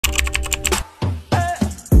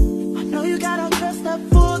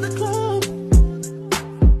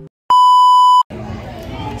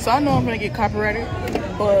So I know I'm gonna get copyrighted,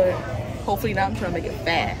 but hopefully not. I'm trying to make it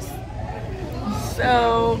fast.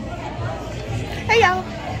 So, hey y'all.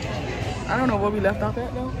 I don't know where we left off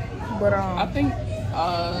at though, but I think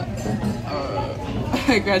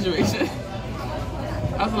graduation.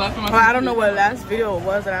 That's the last time I don't know what last video it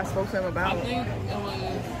was that I spoke to him about. I think it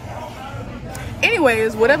was.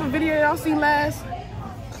 Anyways, whatever video y'all seen last,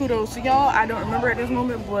 kudos to y'all. I don't remember at this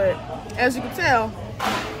moment, but as you can tell,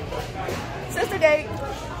 sister date.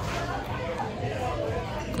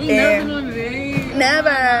 We never been on a date. Never.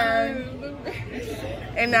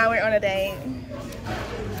 And now we're on a date.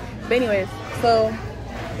 But anyways, so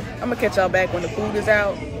I'm gonna catch y'all back when the food is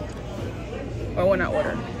out or when I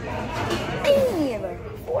order. Man,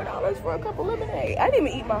 $4 for a cup of lemonade. I didn't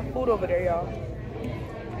even eat my food over there, y'all.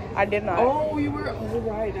 I did not. Oh, you were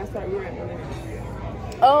right. That's right. We were at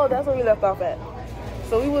the Oh, that's where we left off at.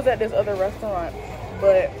 So we was at this other restaurant,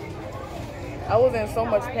 but I was in so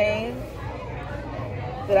much pain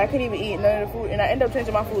that I couldn't even eat none of the food, and I ended up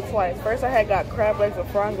changing my food twice. First I had got crab legs and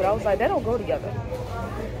fries, but I was like, that don't go together.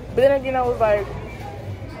 But then again, I was like,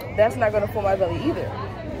 that's not gonna fill my belly either.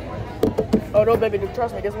 Oh no, baby,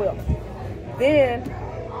 trust me, this will. Then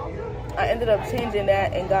I ended up changing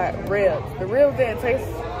that and got ribs. The ribs didn't taste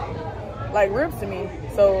like ribs to me,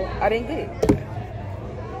 so I didn't get it.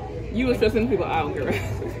 You were stressing people out, girl.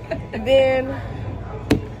 Then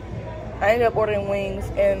I ended up ordering wings,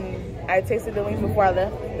 and I tasted the wings before I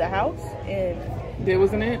left the house, and there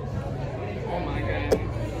wasn't it? Oh my god.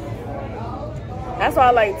 That's why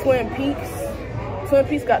I like Twin Peaks. Twin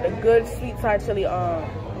Peaks got the good sweet Thai chili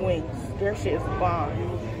wings. Their shit is bomb,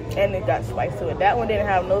 and it got spice to it. That one didn't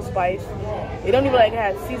have no spice. It don't even like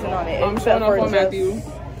have season on it. I'm showing off on Matthew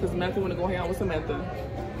because Matthew wanna go hang out with Samantha.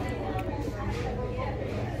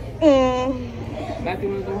 Matthew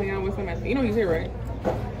wanna go hang out with Samantha. You know he's here, right?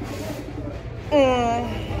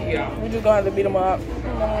 Yeah. We just gonna have to beat him up.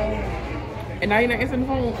 And now you're not answering the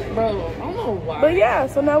phone, bro. I don't know why. But yeah,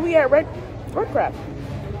 so now we at Red Crab.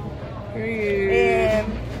 Period. And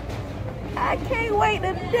I can't wait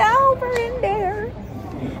to dive over in there.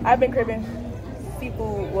 I've been craving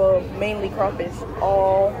seafood, well, mainly crawfish,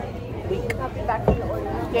 all week.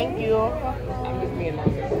 Thank you. I'm just being nice.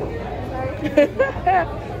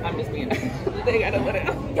 I'm just being nice. They gotta put it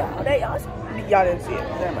out. Y'all didn't see it.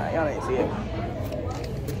 Never mind, y'all didn't see it.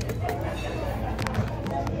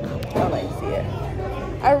 Y'all didn't see it.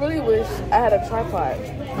 I really wish I had a tripod.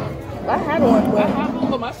 I had one, but I have one,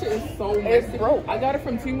 but my shit is so messy. It's broke. I got it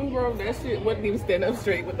from Temu, bro. That shit wouldn't even stand up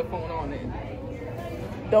straight with the phone on it.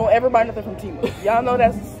 Don't ever buy nothing from Temu. Y'all know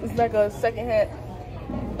it's like a secondhand.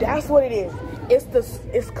 That's what it is.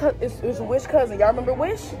 It's Wish cousin. Y'all remember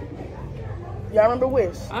Wish? Y'all remember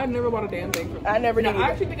Wish? I never bought a damn thing from I never did. I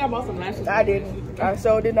actually think I bought some lashes. I didn't. I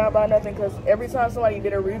so did not buy nothing because every time somebody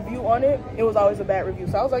did a review on it, it was always a bad review.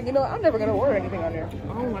 So I was like, you know, I'm never gonna order anything on there.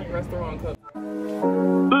 I don't like restaurant cups.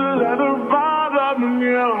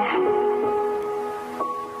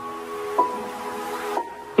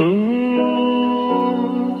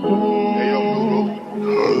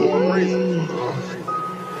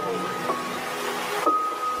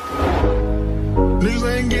 Niggas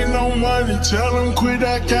ain't getting no money, tell them quit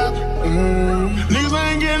that cap. Niggas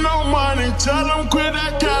ain't getting no money, tell them quit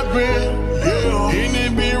that capping. Yeah, he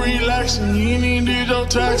need be relaxing, he need to do your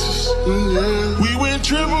taxes. We went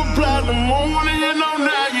triple platinum, I wanna get no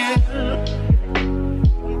nagging.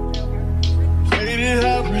 Made it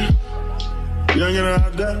happen. Young and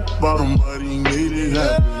out there, bottom buddy, made it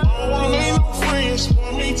happen. I don't wanna make no friends,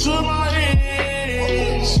 put me to my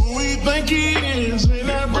hands. Who we think he is, in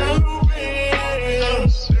that brand new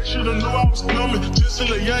should've knew I was coming. Just a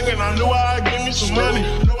little young and I knew I'd give me some money.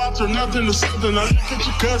 Know I turn nothing to something. I look at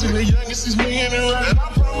your cousin, the youngest is me and it right. And I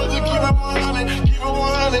promise to keep it 100, keep it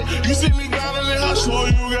 100. You see me grinding and I swear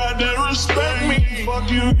you got that respect me.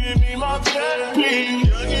 Fuck you, give me my tech piece.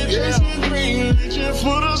 Young and chasing dreams, reaching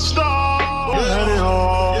for the stars. Had it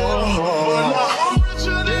all. But now I'm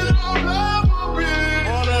richer than I've ever been.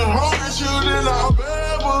 I'm richer than I've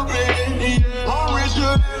ever been. I'm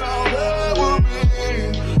richer than I've ever been.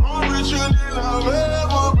 Richer than I've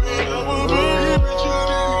ever been,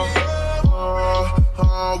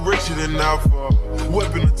 I'm richer than ever.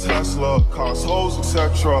 Whipping a Tesla, cars, hoes,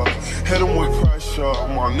 etc. Hit them with pressure.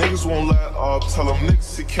 My niggas won't let up. Tell them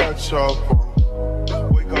niggas to catch up.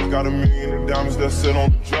 Wake up, got $1 million in diamonds that sit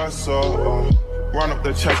on the dresser. Run up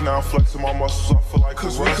that check now, flexing my muscles. I feel like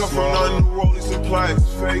cause we come from nothing, new rollies and plaques.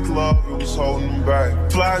 Fake love, it was holding them back.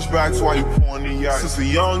 Flashbacks while you pouring the yacht. Since a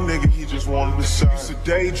young nigga, he just wanted to shine. Used to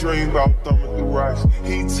daydream about thumbing through racks.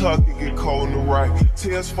 He tuck it, get cold in the rack.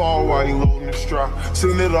 Tears fall while he loading the strap.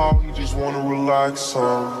 Seen it all, he just wanna relax.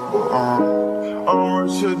 I'm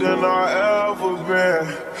richer than I ever been.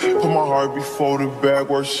 Put my heart before the bag,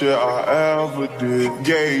 worst shit I ever did.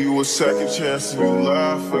 Gave you a second chance and you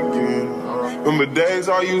laugh again. Remember days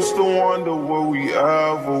I used to wonder will we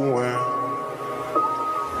ever win.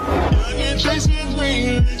 Young and chasing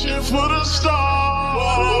green, reaching for the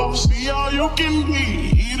stars. See all you can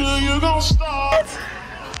be, either you gon' start.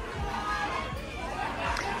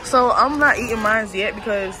 So I'm not eating mine yet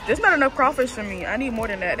because there's not enough crawfish for me. I need more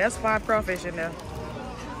than that. That's 5 crawfish in there.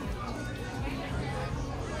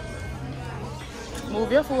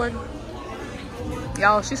 Move your food.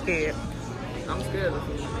 Y'all, she's scared. I'm scared of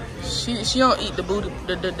food. She don't eat the booty,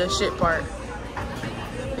 the shit part.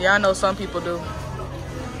 Yeah, I know some people do.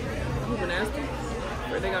 People nasty.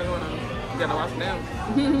 What they got going on? You gotta watch them.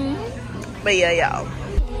 But yeah, y'all.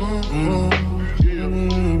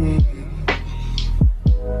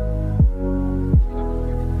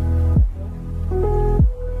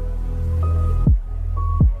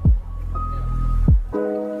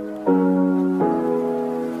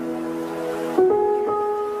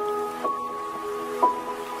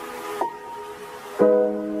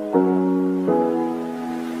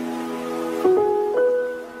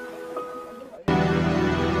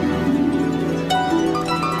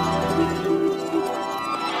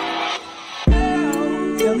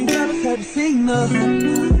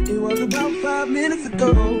 It was about 5 minutes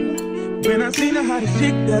ago when I seen the hottest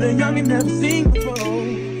chick that a youngin' never seen before.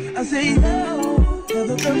 I say, yo, tell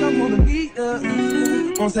the girl I wanna meet up.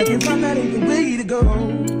 On second thought, that ain't the way to go.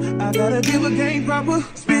 I gotta give her game proper,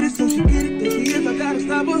 spit it so she get it. There she is, I gotta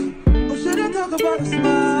stop her. Or should I talk about a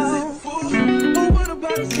smile? Or what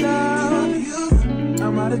about a style?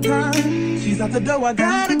 I'm out of time, she's out the door, I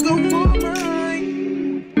gotta go for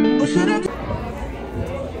mine. Or should I?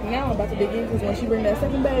 Now I'm about to dig in because when she bring that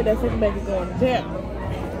second bag is going down.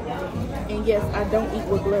 And yes, I don't eat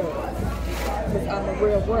with gloves because I'm a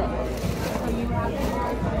real bro.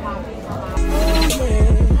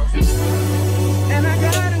 And I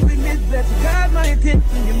gotta admit that you got my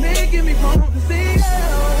attention. You're making me want to say,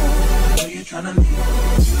 oh, you're trying to leave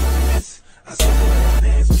this. I saw the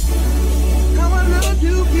dance with you. How I love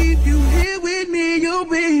to keep you here with me, yo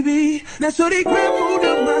baby. Now shorty, grab hold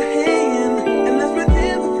of my hand and let's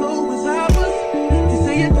pretend the flow is ours. You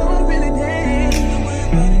say you don't really dance. Don't worry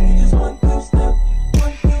about it, you just one two step.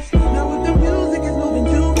 Now with the music is moving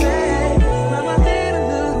too fast, slide my hand a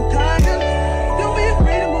little tighter. Don't be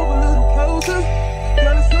afraid to move a little closer.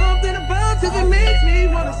 Girl, there's something about you that makes me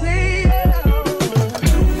wanna say,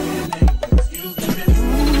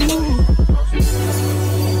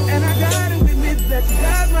 and I gotta admit that you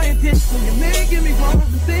got my attention. You're making me want to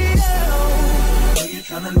say, oh, you're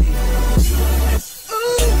trying to leave.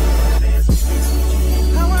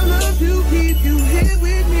 How I love to keep you here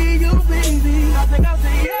with me, yo baby. I think I'll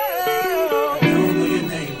say, yeah. I don't know your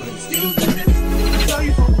name, but excuse me. I saw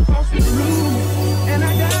you from across the room, and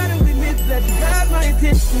I gotta admit that you got my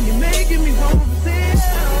attention. You're making me want to say,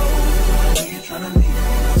 oh, you're trying to leave.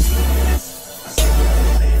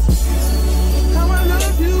 How I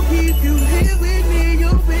love to keep you here with me,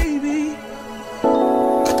 yo baby. I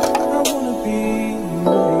wanna be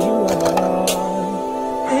where you are.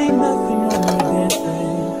 Ain't nothing wrong with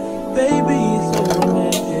dancing, baby, it's so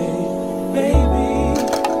romantic. Baby,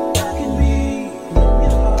 I can be in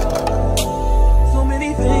your heart. So many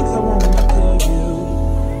things I wanna tell you.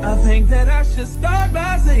 I think that I should start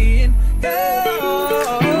by saying, yeah.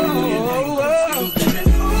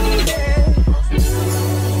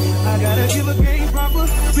 I gotta give her game proper,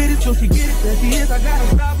 spit it so she get it. There she is, I gotta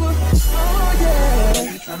stop her. Oh yeah.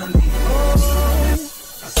 You're tryna leave. Oh,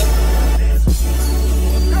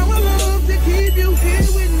 how I love to keep you here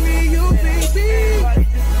with me, yo baby.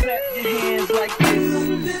 Just clap your hands like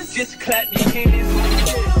this. Just clap your hands like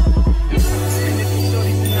this. And if you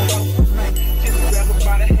shorty's in the house tonight, just grab her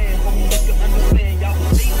by the hand, homie, make her understand. Y'all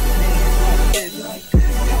will leave her hands like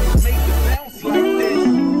this. Y'all will make her bounce like this.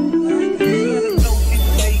 You know she's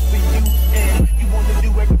made for you, and you wanna do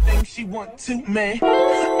everything she want to, man.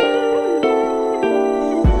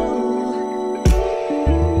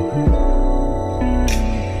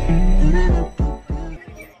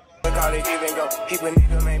 Keep a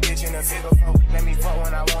nigga, man, bitch in a figure four. Let me fuck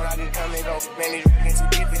when I want, I just come and go. Man, these rockin' too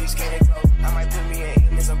deep for these skinny clothes. I might put me in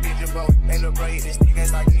eating some bitch bro. They look great, this nigga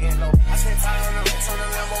start getting low. I spent time on the rest on the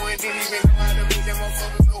Lambo and then these niggas know how to beat them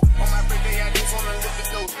motherfuckers go. On my birthday, I just wanna lift the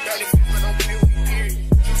dough. Got it fit, but don't play with me, period.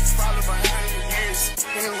 Used to follow behind in the years.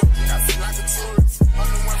 In the road, I feel like a tourist. I'm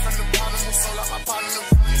the one from the bottom who sold out my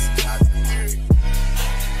partner.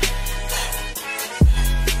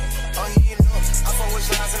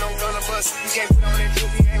 us. You can't put on that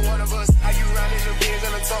trip, he ain't one of us. How you riding the Benz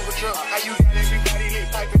in a tongue truck? How you got everybody lit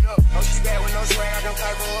piping up? Oh, she bad with no swag, I can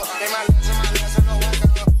pipe her up. They my last, I know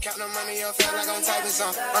walking up. Count the money up, feel like I'm typing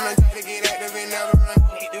some. I'm the type to get active and never run.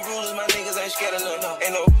 Keep the rules, my niggas ain't scared of none.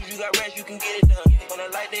 Ain't no rules, you got rats, you can get it done. On a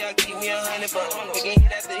light day, I keep me 100 bucks. We can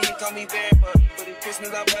hit after he call me very fun. For the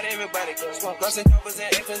Christmas, I bought everybody. Lost and coppers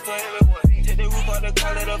and infants for everyone. Take the roof off the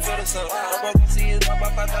car, let her feel the sun. I'm broke, see his pop by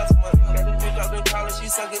 5,000 months. Got the bitch off the collar, she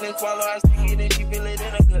suck it and swallow. I stick it and she feel it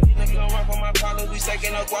in a gut. Nigga gon' rock on my collars, we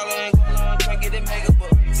second up wallow and guala. I'm trying to get it mega book.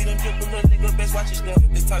 See them drip, little nigga, best watch your step.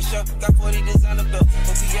 This top shelf, got 40 designer belt.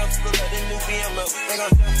 OTF, look like the new BMW. They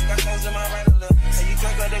gon' jump, got clothes in my right or left. And you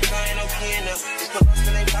drunk up the car, ain't no key in there. Just put lost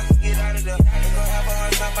in they pockets, get out of there. They gon' have a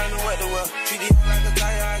hard time finding what to wear. Treat it like a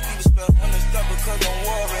tire, I keep a spell. On the stuff because I'm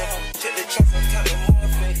worried. Check the tracks, I'm counting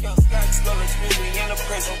more fake. Sky slowly, smoothly, in the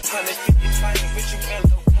present. Time to 50, flying, rich and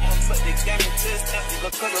mellow. But the game to his empty, the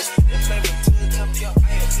colors, the flavor to the temp.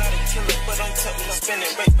 I am not a killer, but I'm tempting. I'm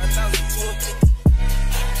spending rate 5,000 to a tip.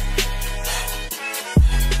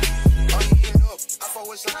 Oh, he ain't up. I fuck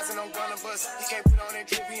with slides and I'm gonna bust. He can't put on that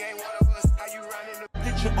trip, he ain't one of us. How you running the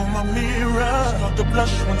Picture on my mirror, start to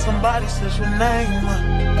blush when somebody says your name.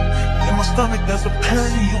 In my stomach there's a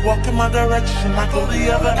pain. You walk in my direction, I go the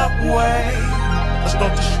other way. I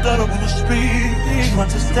start to stutter when I speak. Try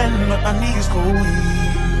to stand, but my knees go weak.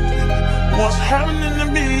 What's happening to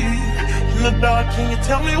me? In the dark, can you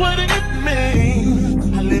tell me what it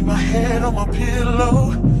means? I lay my head on my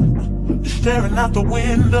pillow, staring out the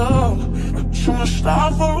window, trying to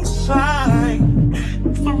stop for a sign.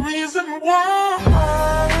 It's the reason why.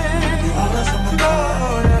 You're always on my mind,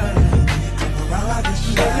 yeah. You come around like this,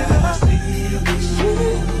 yeah. I see you,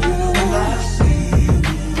 and I see you.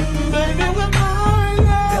 Baby, we're mine,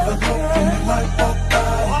 yeah. Never know when you might walk by.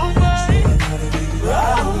 So I gotta be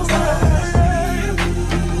right.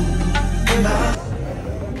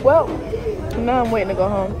 Well, now I'm waiting to go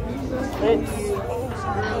home. It's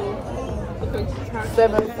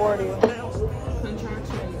 7:40.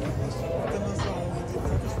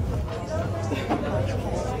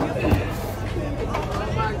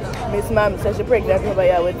 Miss Mom says she's pregnant over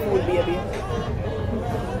here with food, baby.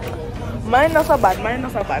 Mine not so bad, mine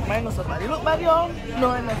not so bad, mine not so bad. You look bad, y'all?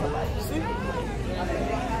 No, it's not so bad. You see?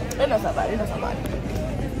 It's not so bad, it's not so bad.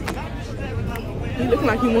 He looked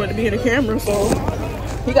like he wanted to be in the camera, so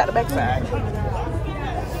He got the backside.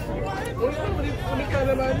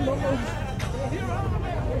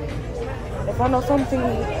 If I know something,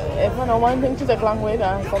 if I know one thing to take long way,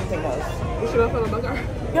 then something else. What should I tell about her?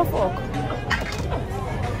 Yeah, fuck.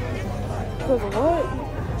 Because what?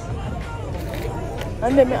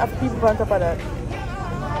 And then I have people on top of that.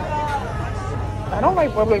 I don't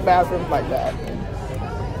like public bathrooms like that.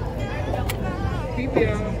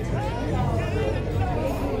 PPL.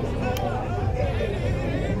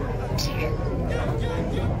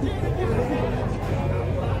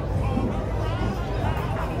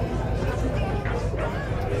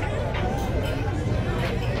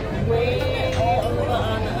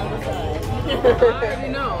 I already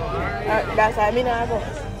know. That's how I mean I go.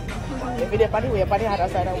 If you're party, we're party other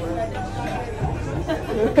side of the world.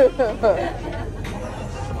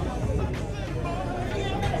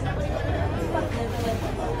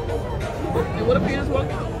 And what if you just walk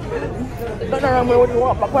out? Don't know where you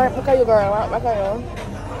walk. Back where you going? Back where you?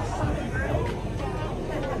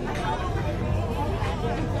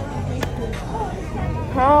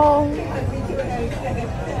 How?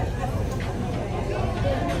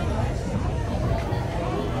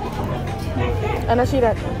 And I see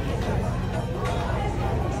that.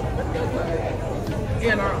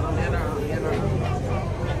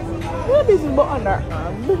 What is this button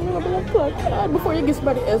there? Before you get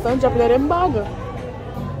somebody else, I'm jumping at them bagger.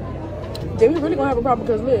 Then we really gonna have a problem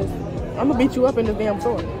because Liz, I'm gonna beat you up in this damn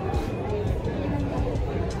store.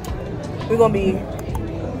 We're gonna be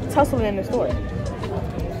tussling in the store.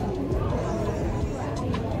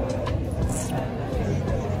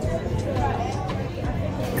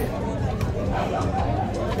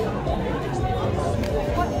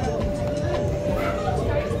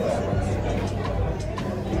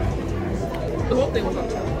 The whole thing was up.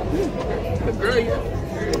 The girl,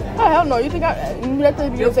 yeah. Oh, hell no. You think I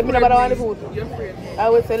said me about all the food? Your friend. I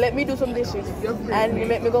would say, let me do some dishes. Your friend. And you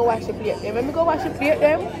make me go wash the plate. You make me go wash the plate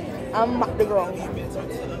them and mop the ground.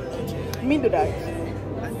 Me do that.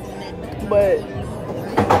 But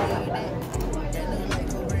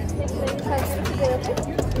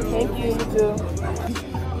thank you, you too.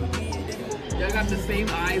 Y'all got the same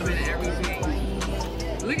eyes and everything.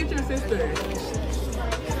 Look at your sister.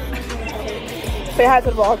 Say hi to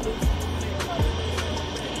the vlog.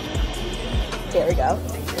 There we go.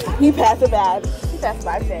 He passed the vibe. He passed the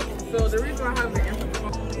vibe check. So the reason I have the infant,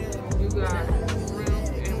 you got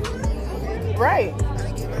shrimp Right.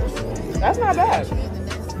 That's not bad.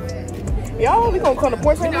 Y'all, we gonna come to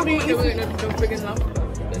Port St. Louis to eat.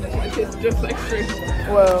 It's just like shrimp.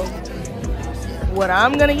 Well, what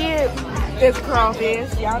I'm gonna get is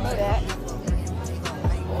crawfish. Y'all know that.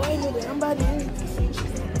 Boy, I'm about to eat.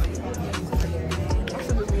 I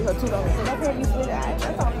should just leave her $2. I can't be split eyes.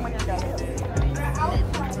 That's all the money I got.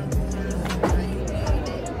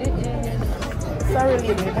 Sorry to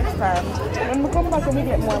give me next time. When we come back, we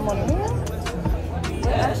get more money.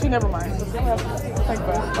 But actually, never mind. Just have to think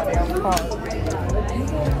about money on the card.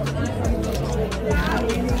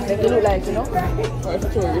 They do look like, you know? Or it's a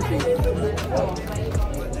tour receipt.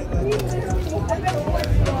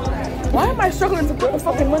 Why am I struggling to put the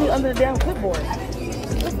fucking money under the damn clipboard?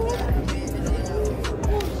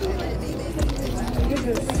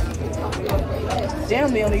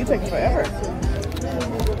 Damn, Leona, you taking forever.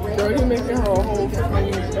 Girl, you making her a whole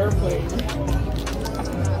fucking airplane.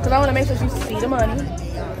 Because I want to make sure she see the money.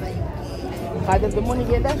 If I get the money,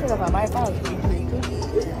 get that shit up, I might follow.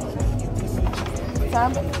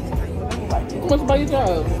 Time? How much about your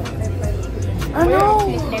job? I know.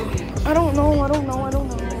 I don't know.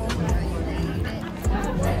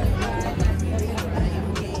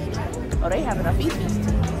 Oh, they having a feast.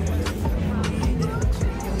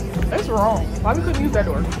 That's wrong. Why we couldn't use that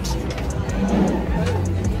door?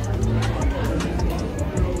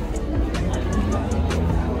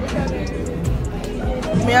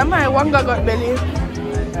 Me and my one guy got belly.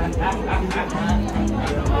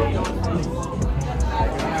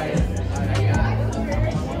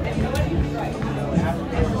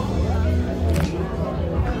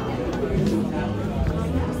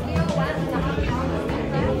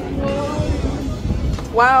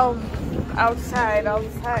 Wow, outside.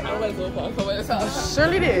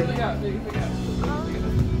 Surely did.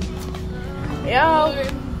 Yo.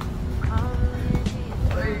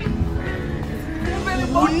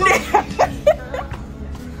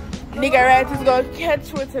 Nigga right is gonna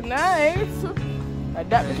catch you tonight. Like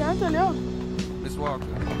that, we can't tell you. Miss Walker,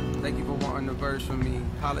 thank you for wanting a verse from me.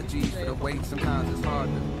 Apologies for the wait, sometimes it's hard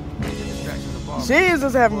to make the distractions of all.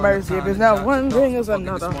 Jesus have mercy, if it's not one thing, it's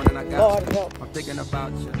another. Lord help. I'm thinking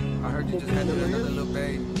about you. I heard you just had another little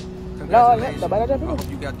baby. Lord help. I hope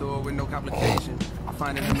you got through it with no complication. I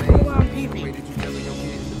find it amazing the way that you tell your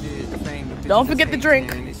kids did. The fame, the don't forget the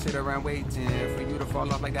drink. And they sit around waiting for you to fall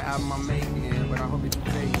off like the album I'm making. But I hope that you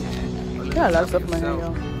take it. Yeah, a lot of stuff in my hair,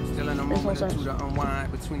 y'all. Still in a moment or two to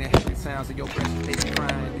unwind between the hectic sounds of your precious baby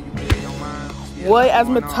crying. Do you feel your mind? Boy, as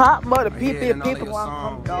my top, but the people want to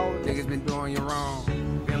come down. Niggas been doing you wrong.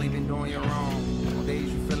 Barely been doing you wrong. On days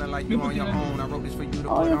you feeling like you on your own. I wrote this for you to put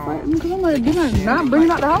on. Because I'm like, did I not bring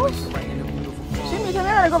out the house? She me tell me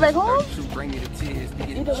I gotta go back home? Bring me the tears.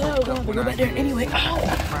 Either way, I was going to go back there anyway.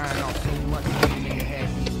 Crying off so much. Nigga had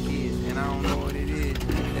these kids. And I don't know what it is.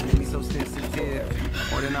 That made me so sensitive.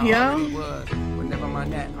 More than I already was. But never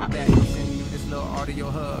mind that. I'm back. I'm sending you this little audio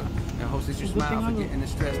hug. And hostess, you smile, forgetting the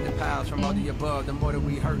stress that piles from all the above. The more that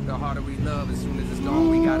we hurt, the harder we love. As soon as it's gone,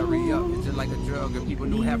 we gotta re-up. It's just like a drug. If people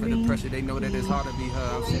knew half of the pressure, they know that it's hard to be her.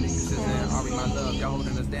 I'm sending you SZA and Ari, my love. Y'all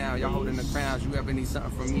holding us down. Y'all holding the crowns. You ever need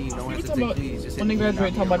something from me, don't hesitate, please. Just when they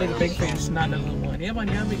graduate, talk about the big fish, not the little one.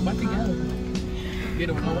 Everybody got big butt together.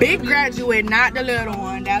 Big graduate, not the little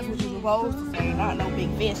one. That's what you're supposed to say. Not no big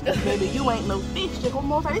fish. Because baby, you ain't no fish. Just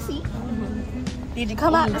come over to see. Did you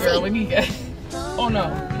come out to see? When he got... Oh no.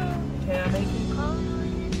 Can I make it?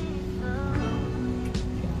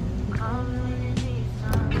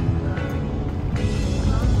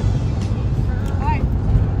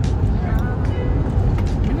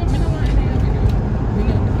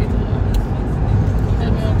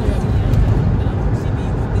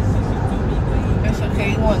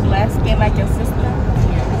 Glass skin like your sister?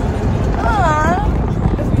 Aww.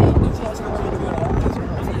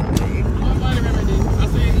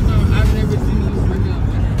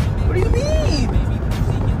 What do you mean?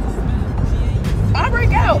 I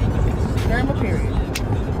break out during my period.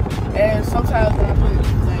 And sometimes when I put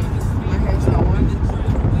like my hands on one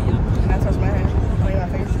and I touch my hand, like my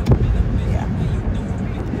face. Yeah.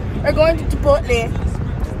 We're going to Chipotle.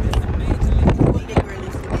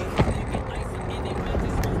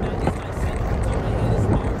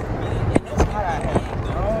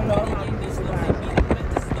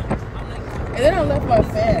 And then I left my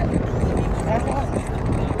fan at home.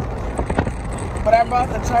 But I brought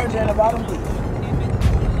the charger and the bottom piece.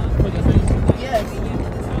 Yes.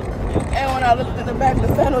 And when I looked at the back, the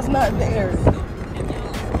fan was not there.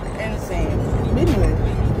 Insane. Anyway.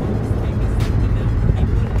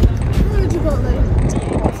 Where did you go,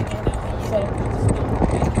 lady?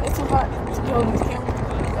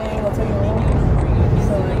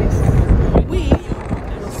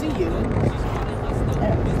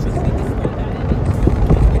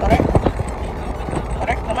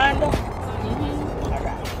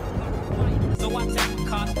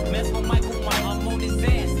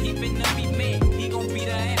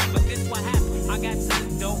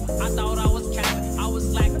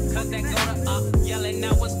 yelling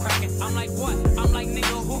out what's cracking. I'm like, what? I'm like,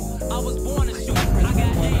 nigga, who? I was born to shoot. I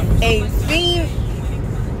got aim. A fiend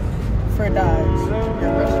for Dodge.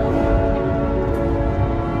 Your restaurant.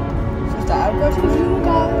 Sister, I've got you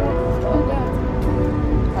guys. Oh God.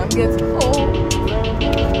 I'm getting old.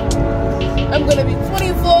 I'm gonna be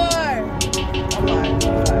 24. I'm lying.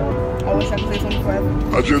 25. I wish I could say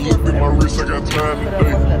 25. I just looked at my wrist, I got time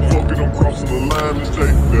today. Fuck it, I'm crossing the line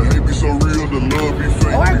today. The hate be so real, the love be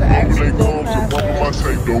fake. Remember they come, so pop on my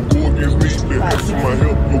tape. Don't go against me, they ask for my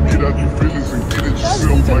help. Go get out your feelings and get it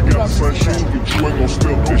yourself. I got the same shoes, but you ain't gon'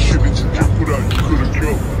 step. That shit that you just put out, you could've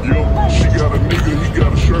kept. Yup, she got a nigga, he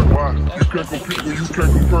got a shirt. Why? You can't compete when you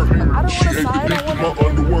can't compare. She ate the dick with my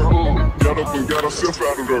underwear. Got up and got herself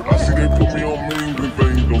out of there. I see they put me on memes and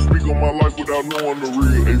things. Don't speak on my life without knowing the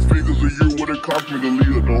real. 8 figures a year, what it cost me to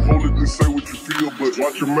live. Don't hold it, just say what you feel. But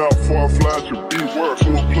watch your mouth before I fly at your bitch. To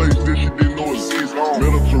a place that you didn't know exists.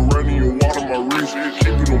 Mediterranean water, my wrist.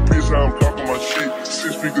 Keeping them piss, how I'm talking my shit.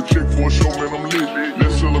 6-figure check for a show, man, I'm lit.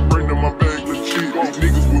 Let's celebrate in my bag, let's cheat. These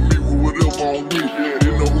niggas with me with whatever I'm with.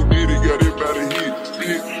 Didn't know who did it, got everybody hit.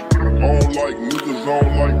 Bitch, I don't like niggas, I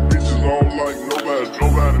don't like bitches, I don't like nobody.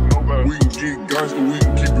 We can get gangster, we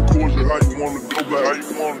can keep it cordial. How you wanna go back? How you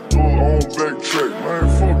wanna do it? I don't backtrack, man,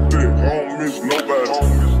 fuck that. I don't miss nobody, I don't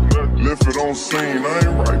miss nothing. Left it on scene, I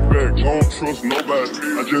ain't right back. I don't trust nobody.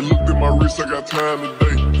 I just looked at my wrist, I got time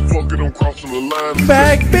today. Fuck it, I'm crossing the line.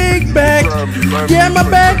 Bag, big bag. Yeah, my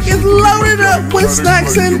bag is loaded up with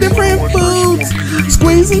snacks and different foods.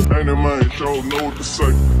 Squeezy. Ain't that man, y'all know what to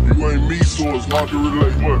say. You ain't me, so it's hard to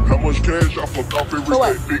relate. What? How much cash I fuck off every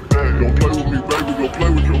day? Big bag. Don't play with me, baby. Go play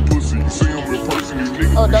with your pussy. You see him in person, these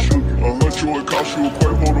niggas be shooting. $100, it cost you a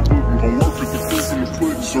Quavo to book me. I'm working the food in the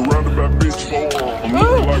pudding. Surrounded by bitch forearm. I'm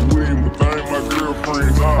looking like William, but they ain't my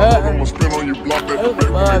girlfriend. I'ma spin on your block at the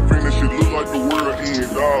back. Everything that shit look like the world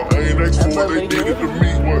end. I ain't asked for it, they did it to me.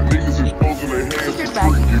 What? Niggas exposing their hands for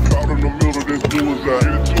free. You caught in the middle, that's bullseye.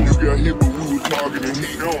 You got hit, but we were targeting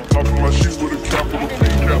heat. Talking my shit with a capital P.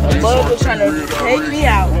 Love trying to take me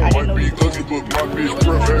out. I didn't know you ugly, but my bitch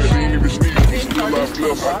breath. She ain't even sneeze. Still left.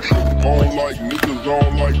 I don't like niggas, I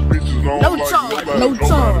don't like bitches, I don't like nobody. No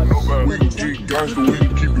charge. We can get gangster, we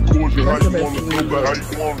can keep it cordial. How you wanna go back? How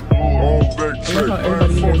you wanna do it? I don't backtrack, man,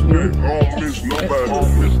 fuck that. I don't miss nobody, I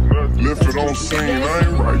don't miss nothing. Left it on scene, I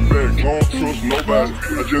ain't right back. I don't trust nobody.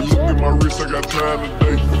 I just looked at my wrist, I got time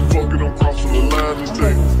today. Fuck it, I'm crossing the line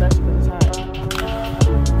today.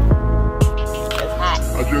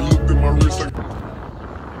 I just looked at my wrist.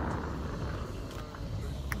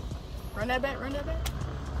 Run that back.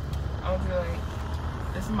 I would be like,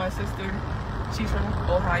 this is my sister. She's from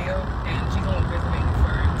Ohio, and she's going visiting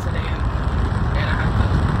for today. And I have to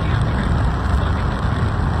be out there.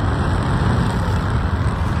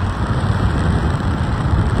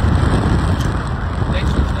 They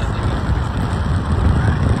choose that nigga.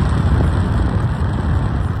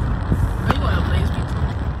 Are you going to Blaze Pizza?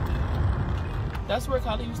 That's where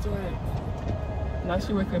Kylie used to work. Now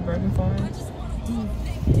she work at Burger Farm.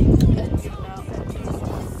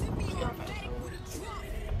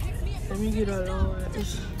 Let me get a large.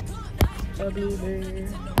 A blueberry.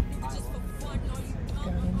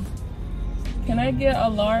 Can I get a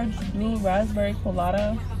large blue raspberry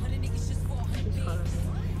colada?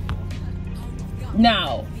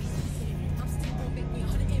 Now.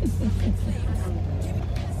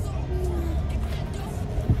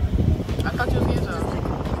 I thought you was getting some.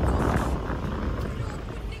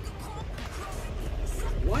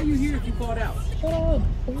 Why are you here if you called out?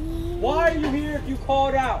 Why are you here if you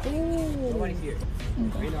called out? Nobody's here.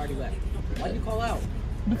 Rain already left. Why did you call out?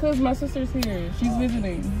 Because my sister's here. She's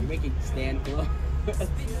visiting. You're making stand close.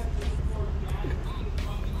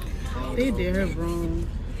 They did her wrong.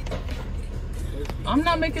 I'm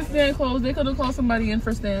not making stand close. They could have called somebody in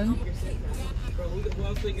for stand.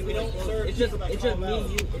 We don't serve. It's just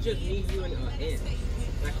me, you, and Ann.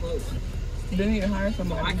 That close. They need to hire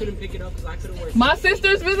somebody. I couldn't pick it up because I couldn't work. My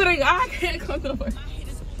sister's visiting. I can't come to work.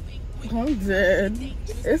 I'm dead.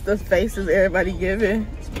 It's the faces everybody giving.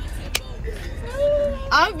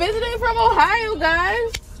 I'm visiting from Ohio,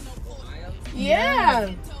 guys. Yeah.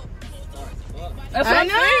 That's what I I'm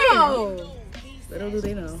know. saying. Little do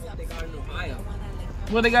they know. They got in Ohio.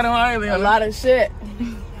 What they got in Ohio? A lot of shit.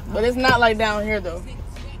 But it's not like down here, though.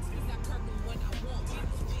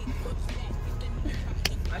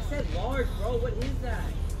 I said large, bro. What is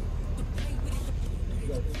that?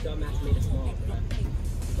 Yo, this dumbass made it small.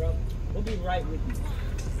 Bro, we'll be right with you.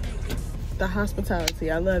 The hospitality,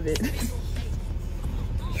 I love it.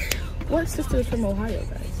 What sister is from Ohio,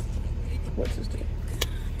 guys? What sister?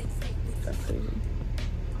 That's crazy.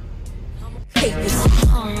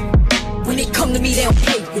 When it comes come to me, they'll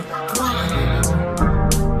pay.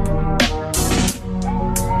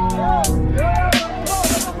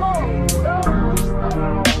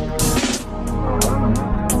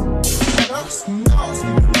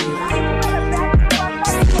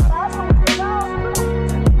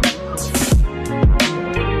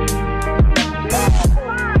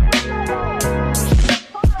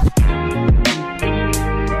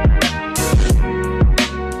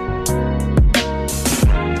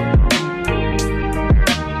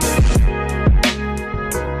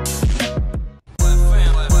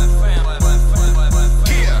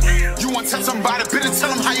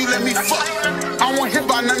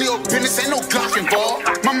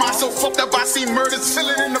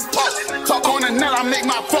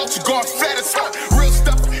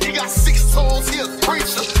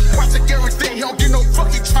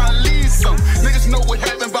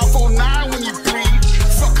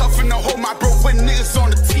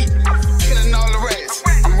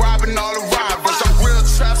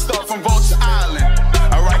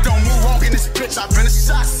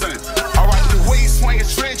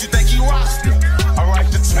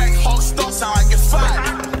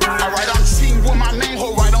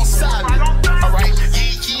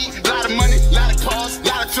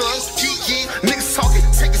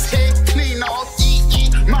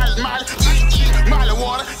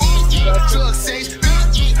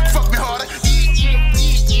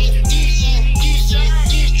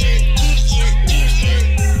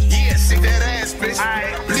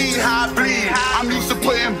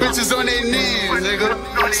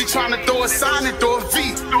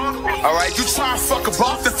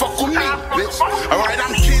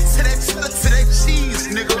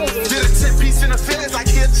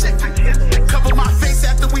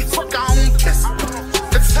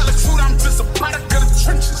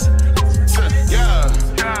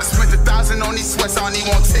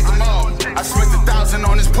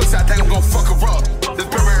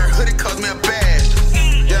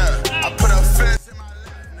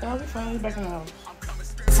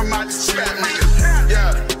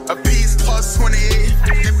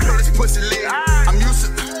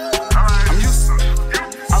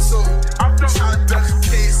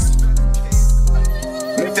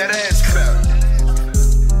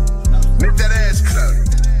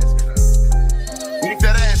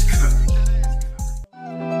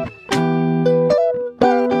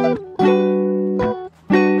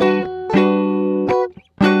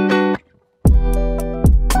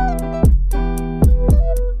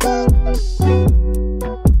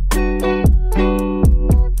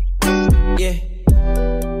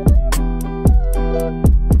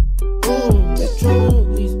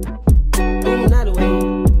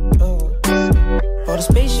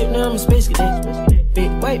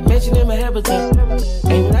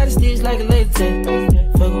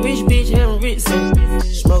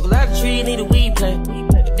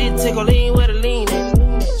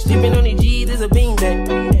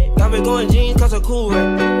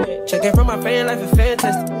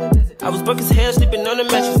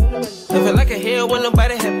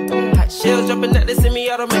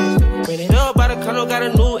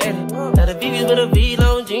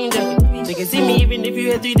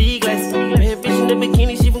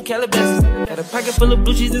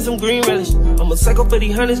 For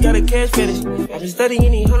these hundreds, got a cash fetish. I've been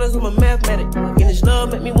studying these hundreds, I'm a mathematic. And this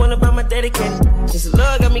love make me wanna buy my dedicated. Since the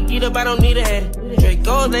love got me geeked up, I don't need a head. Drake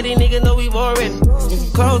gold, let these niggas know we've already.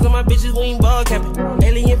 Sneaking clothes on my bitches, we ain't ball capping.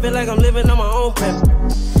 Alien feel like I'm living on my own planet.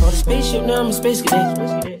 On the spaceship, now I'm a space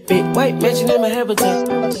cadet. Big white mansion in my habitat.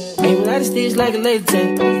 Aim a lot of sticks like a laser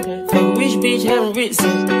tag. Fuck a rich bitch, having rich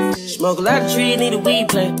set. Smoke a lot of trees, need a weed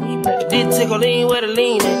plant. I did tickle lean where the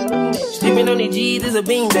lean at. Sleeping on these G's is a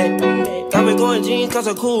beanbag. Got me going jeans cause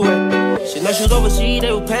I'm cool rap. Shit, no shoes overseas,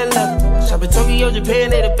 they were pan leather. Shop in Tokyo, Japan,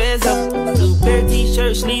 they the best ever. Blue pair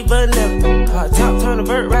t-shirt, sleeve button leather. Hot top, turn a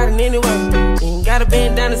vert, riding anywhere. Ain't gotta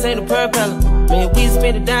bend down, this ain't a propeller. Man, we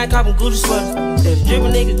spend a dime, copping Gucci sweaters. They the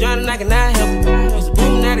drippin' niggas drowning, I cannot help them. Used to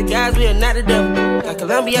boom, now the guys, we are not the devil. Got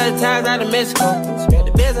Colombia ties out of Mexico. Spent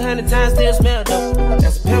the beds 100 times, still smell dope.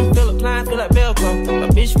 Got some pimp, feel applying, feel like Velcro. My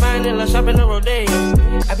bitch fine and like shopping on Rodeo.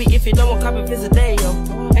 I be if you don't want copy, visit day, yo.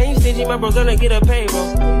 Ain't you stingy, my bro gonna get a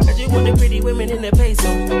payroll. I just want the pretty women in the peso.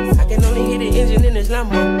 I can only hit the engine in this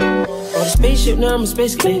Lambo. On the spaceship, now I'm a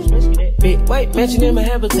space cadet. Big white mansion in my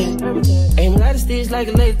habitat. Aim a lot of sticks like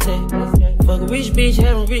a laser tag. Fuck a rich bitch,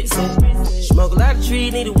 having rich set. Smoke a lot of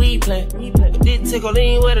trees, need a weed plant. Did tickle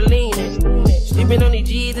lean where the lean at. Sleeping on these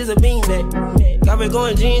G's is a beanbag. Got me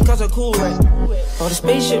going jeans cause I'm cool rap. On the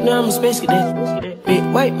spaceship, now I'm a space cadet. Big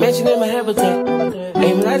white mansion in my habitat.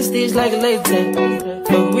 Aim a lot of sticks like a laser tag.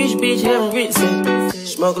 Fuck a rich bitch, having rich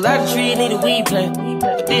set. Smoke a lot of trees, need a weed plant.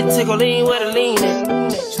 But this tickle lean where the lean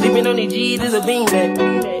at. Sleeping on these G's is a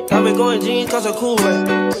beanbag. Got me going jeans cause I'm cool, right?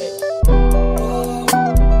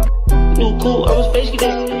 New cool, I'm a space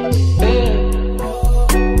cadet. Yeah.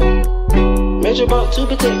 Metro bought 2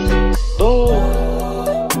 potatoes. Boom.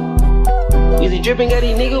 Easy dripping, got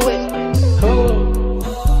these nigga wet.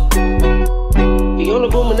 He on the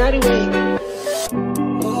Boominati way.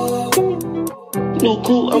 New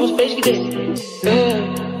cool, I'm a space cadet. Yeah.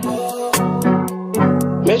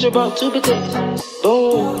 Metro bought 2 potatoes.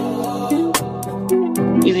 Boom.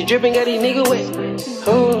 Easy dripping, got these nigga wet.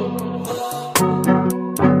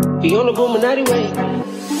 He on the Boominati way.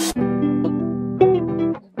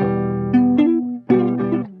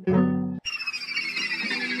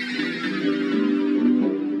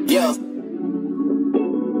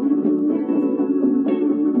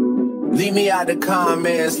 Leave me out the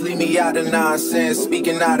comments, leave me out the nonsense.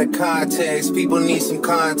 Speaking out of context, people need some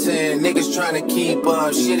content. Niggas trying to keep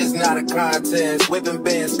up, shit is not a contest. Whipping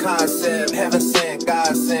bands concept, heaven sent,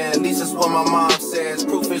 God sent. At least that's what my mom says.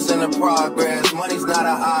 Proof is in the progress, money's not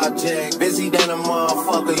an object. Busy than a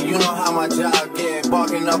motherfucker, you know how my job get.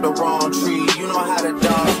 Barking up the wrong tree, you know how the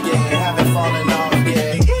dogs get. Haven't fallen off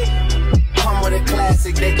yet. Come with a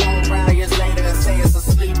classic, they gon' ride years later and say it's a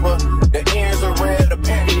sleeper. The ears are real, the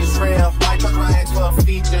penny is real. Might put clients for a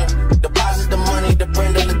feature. Deposit the money to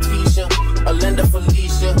Brenda Letitia, Alinda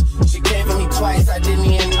Felicia. She came for me twice, I didn't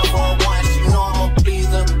even know her once. She know I'm a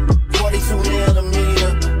pleaser. 42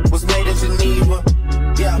 millimeter was made in Geneva.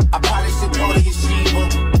 Yeah, I probably should go to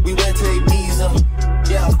Yeshiva. We went to Ibiza.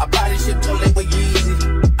 Yeah, I probably should go live with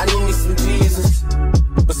Yeezy. I need me some Jesus.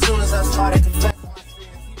 But soon as I started confessing,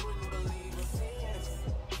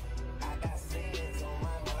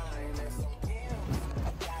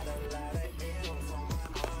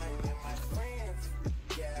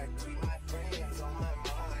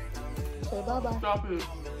 say bye-bye. Stop it.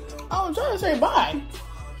 I was trying to say bye.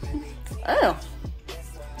 Damn.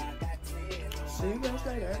 See you guys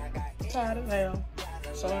later. Tired as hell.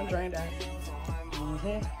 So I'm drained out.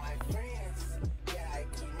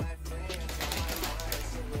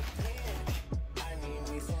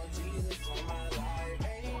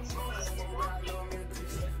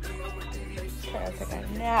 Gotta take a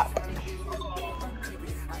nap.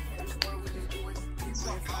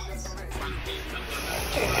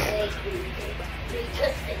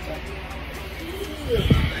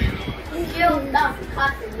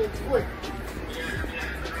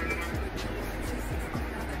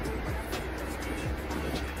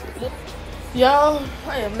 Y'all,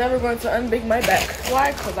 I am never going to unbig my back.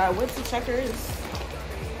 Why? Because I went to Checkers.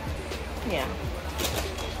 Yeah.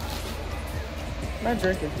 My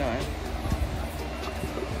drink is done.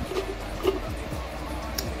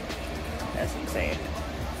 That's insane.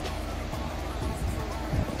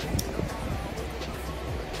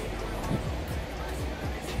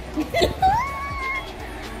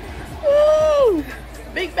 Woo!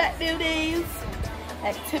 Big back duties,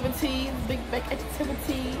 activities, big back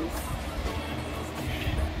activities.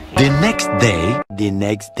 The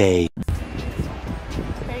next day.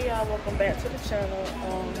 Hey y'all, welcome back to the channel.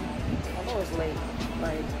 I know it's late,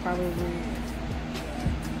 like probably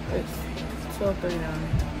it's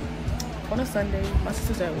 12:39 on a Sunday. My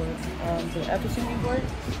sister's at work. So after she leaves work,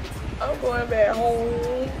 I'm going back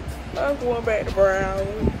home. I'm going back to Brown.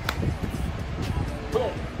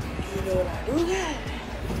 But you know what I do got?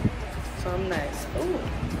 Something nice. Ooh.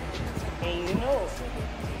 And you know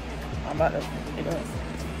I'm about to pick it up.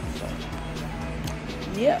 So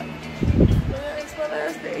yeah. But it's my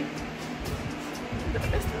last day. I'm gonna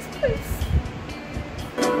miss this place.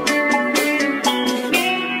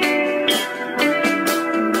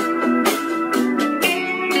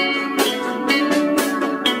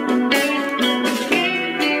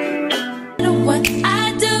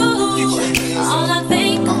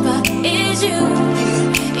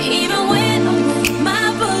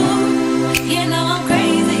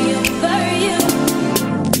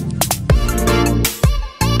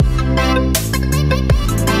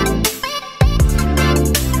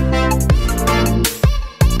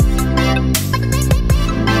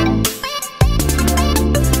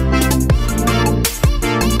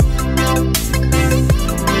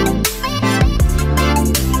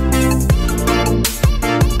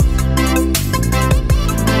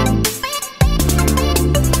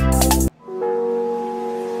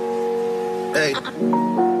 Hey,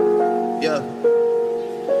 yeah.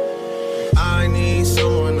 I need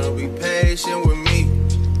someone to be patient with me.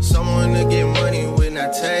 Someone to get money when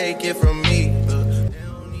I take it from me. They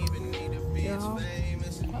don't even need to be as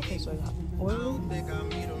famous. I don't think I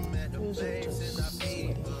meet them at the places I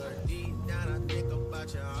be. But deep down I think about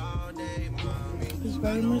It's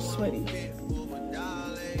very much sweaty.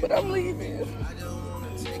 But I'm leaving.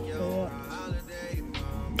 Yeah.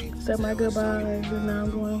 Said my goodbyes and now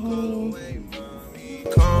I'm going home.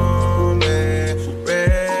 Come and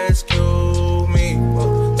rescue me.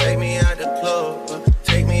 Take me out the club,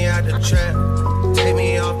 take me out the trap, take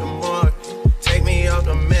me off the market, take me off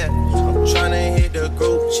the map. I'm tryna hit the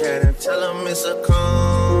group chat and tell them it's a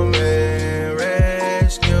come and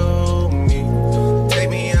rescue me. Take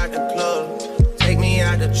me out the club, take me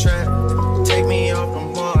out the trap, take me off the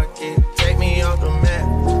market, take me off the map.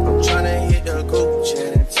 I'm tryna hit the group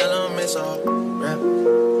chat and tell them it's all rap.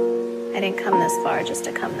 I didn't come this far just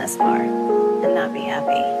to come this far and not be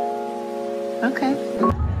happy. Okay.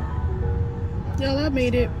 Y'all, I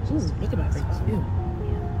made it. Ooh, look at my face. Ew.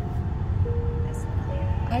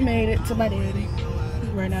 I made it to my daddy.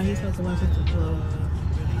 Right now, he's helping my sister flow.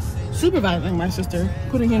 Supervising my sister,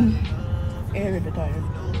 putting in air in the tire.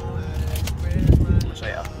 I'll show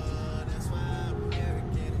y'all.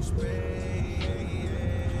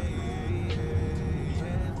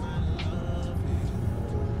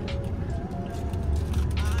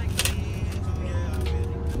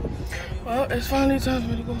 Well, it's finally time for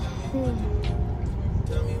me to go home.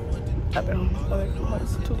 I've been home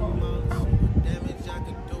for too long.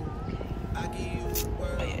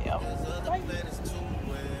 But yeah, y'all.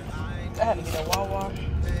 I had to get a Wawa.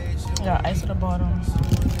 Got ice at the bottom.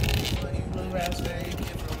 Blue raspberry.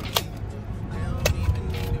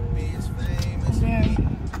 And then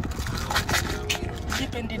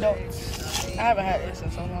Dippin' the Dots. I haven't had this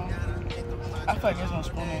in so long. I feel like there's no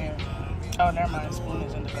spoon in here. Oh, never mind. The spoon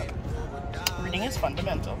is in the cup. Reading is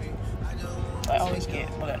fundamental. I always get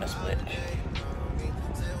banana split.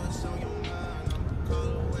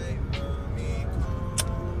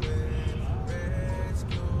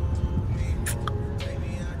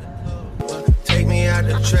 Take me out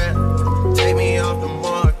the trap, take me off the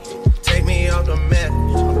market, take me off the map.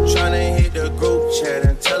 I'm tryna hit the group chat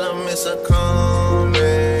and tell them it's a come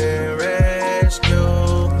and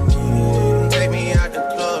rescue me. Take me out the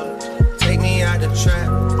club, take me out the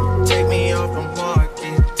trap, take me off the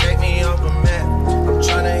market, take me off the map. I'm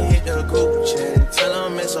tryna hit the group chat and tell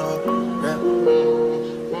them it's all rap.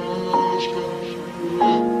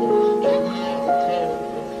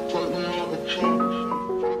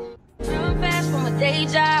 Day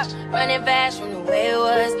job, running fast from the way it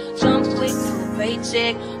was. Jump quick to a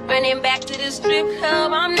paycheck, running back to the strip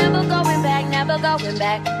club. I'm never going back, never going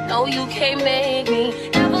back. No, you can't make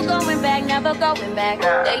me. Never going back, never going back.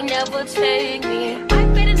 They never take me.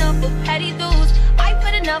 I've been enough of petty dudes. I've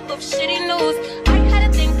put enough of shitty news. I had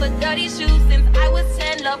a thing for dirty shoes since I was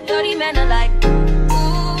 10. Love dirty men alike.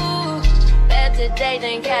 Ooh, better today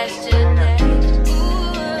than cash today.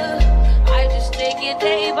 Ooh, I just take it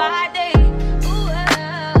day by day.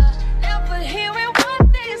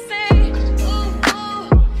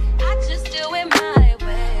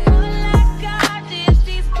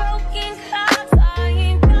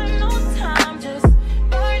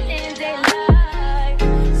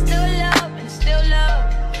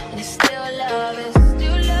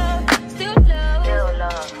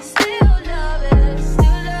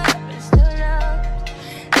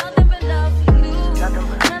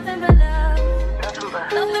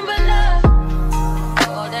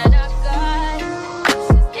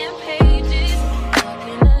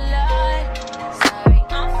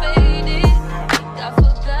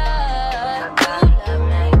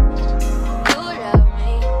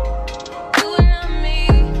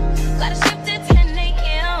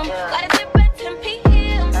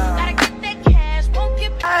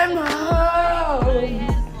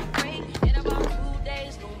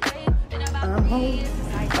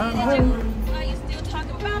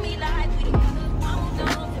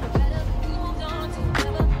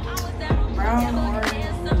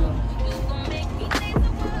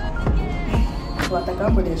 I think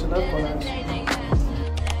I'm ready to look for us.